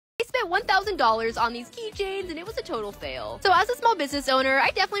I spent $1,000 on these keychains and it was a total fail. So as a small business owner, I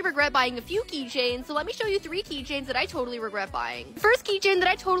definitely regret buying a few keychains, so let me show you 3 keychains that I totally regret buying. The first keychain that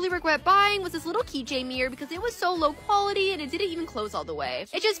I totally regret buying was this little keychain mirror because it was so low quality and it didn't even close all the way.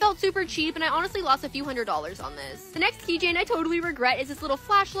 It just felt super cheap and I honestly lost a few $100s on this. The next keychain I totally regret is this little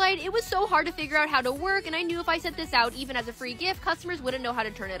flashlight. It was so hard to figure out how to work and I knew if I sent this out even as a free gift, customers wouldn't know how to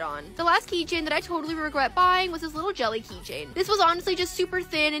turn it on. The last keychain that I totally regret buying was this little jelly keychain. This was honestly just super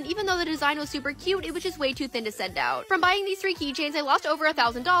thin, and even though the design was super cute, it was just way too thin to send out. From buying these 3 keychains, I lost over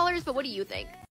 $1,000, but what do you think?